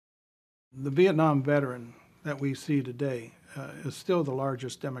The Vietnam veteran that we see today is still the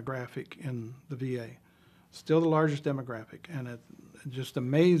largest demographic in the VA, still the largest demographic, and it just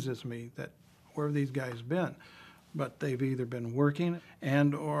amazes me that where have these guys been? But they've either been working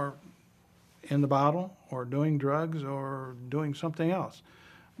and or in the bottle or doing drugs or doing something else.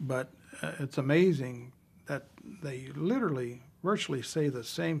 But it's amazing that they literally virtually say the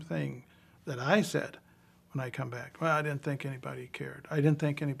same thing that I said when I come back. Well, I didn't think anybody cared. I didn't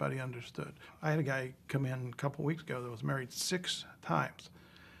think anybody understood. I had a guy come in a couple of weeks ago that was married 6 times.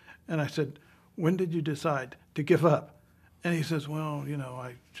 And I said, when did you decide to give up? And he says, well,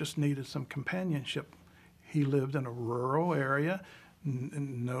 I just needed some companionship. He lived in a rural area,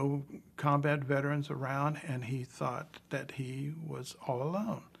 no combat veterans around, and he thought that he was all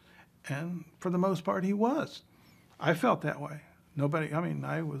alone. And for the most part, he was. I felt that way.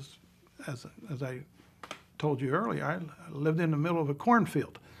 I was, as I told you earlier, I lived in the middle of a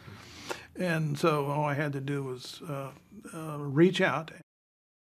cornfield. And so all I had to do was reach out